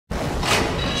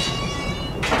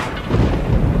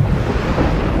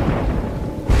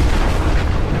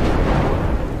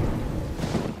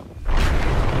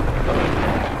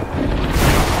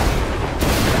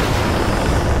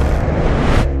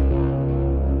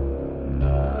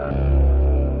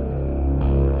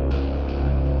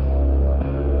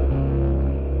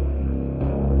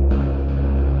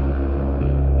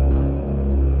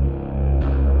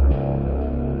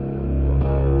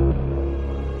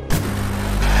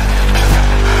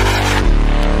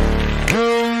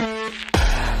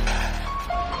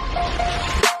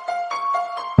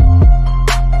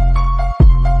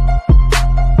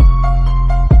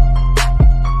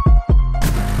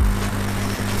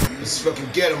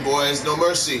them boys. No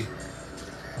mercy.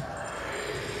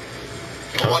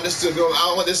 I want this to go.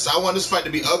 I want this fight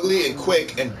to be ugly and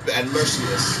quick and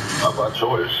merciless. Not by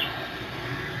choice.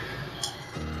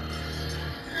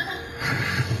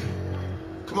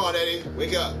 Come on, Eddie.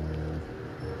 Wake up.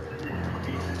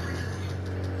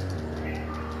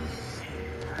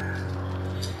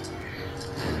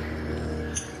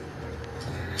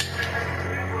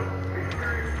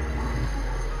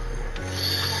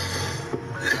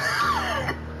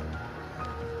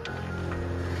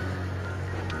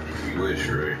 You wish,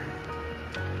 Ray.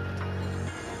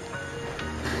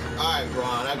 Alright,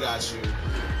 Braun, I got you.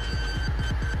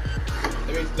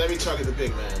 Let me target the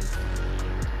big man.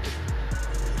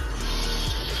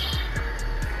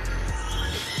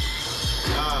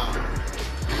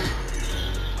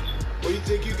 Where do you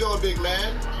think you going, big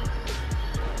man?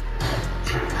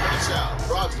 Watch out.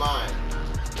 Braun's mine.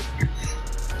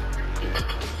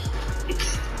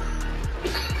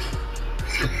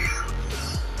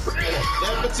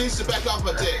 Let Batista back off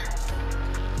my dick.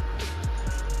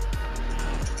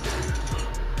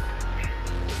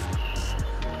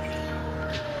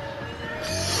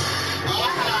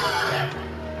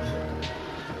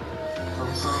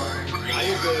 I'm sorry. Nah,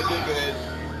 you're good, you're good.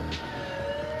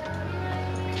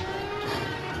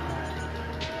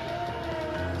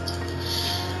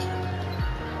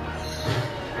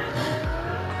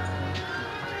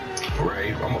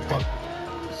 Ray, I'm a fuck.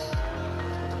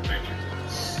 Thank you.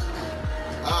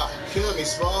 Killing me,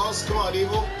 Smalls. Come on,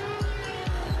 Evil.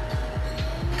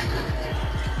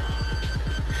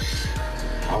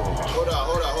 Oh. Hold on.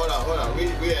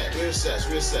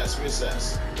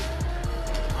 Reassess.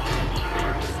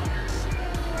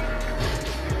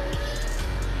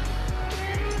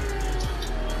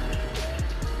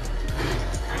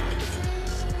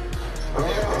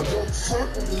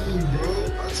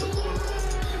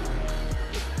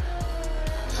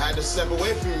 I had to step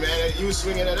away from you, man. You were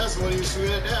swinging at us more than you were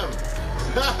swinging at them.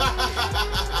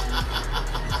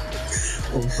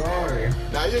 I'm sorry.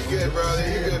 Nah, you're good, brother.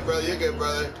 You're good,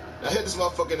 brother. Now hit this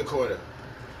motherfucker in the corner.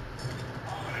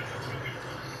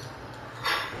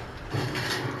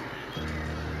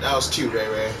 That was cute,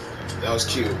 Ray. That was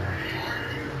cute.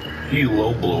 He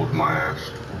low blowed my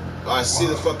ass. Oh, I see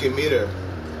the fucking meter.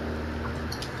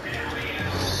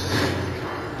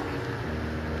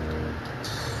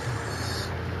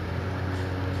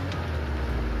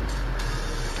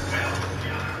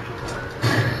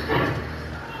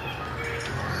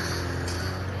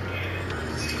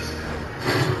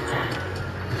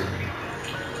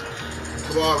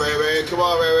 Come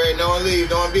on, Ray. No one leave.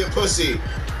 No one be a pussy.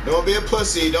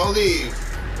 Don't leave.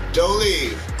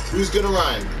 Who's gonna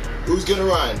run?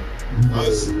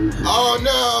 Oh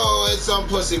no, it's some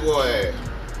pussy boy.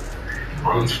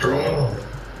 Run strong.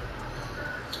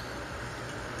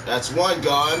 That's one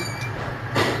gone.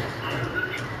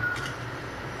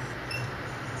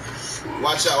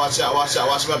 Watch out. Watch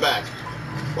my back.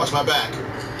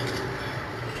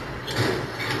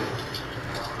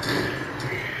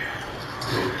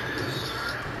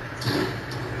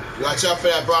 Watch out for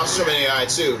that Braun Strowman AI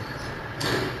too.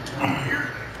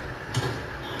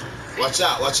 Watch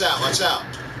out.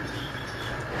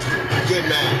 Good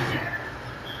man.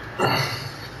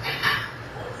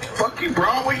 Fuck you,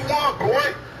 bro. What you want,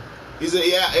 boy? He's an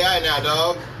AI now,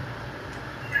 dog.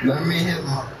 Let me hit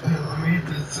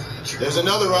this. There's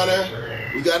another runner.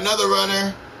 We got another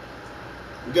runner.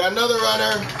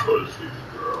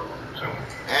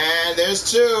 And there's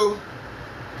two.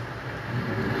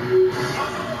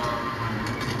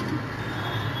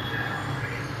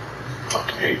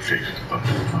 Fucking hate fixing.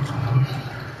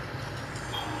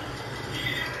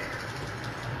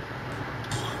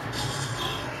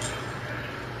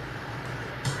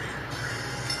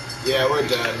 Yeah, we're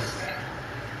done.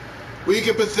 Weak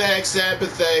and pathetic, sad,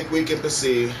 pathetic, weak and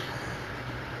pathetic.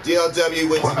 DLW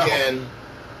wins again.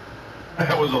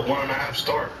 That was a 1.5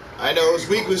 star. I know, it was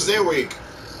weak, it was their week.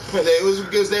 It was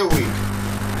because they're weak.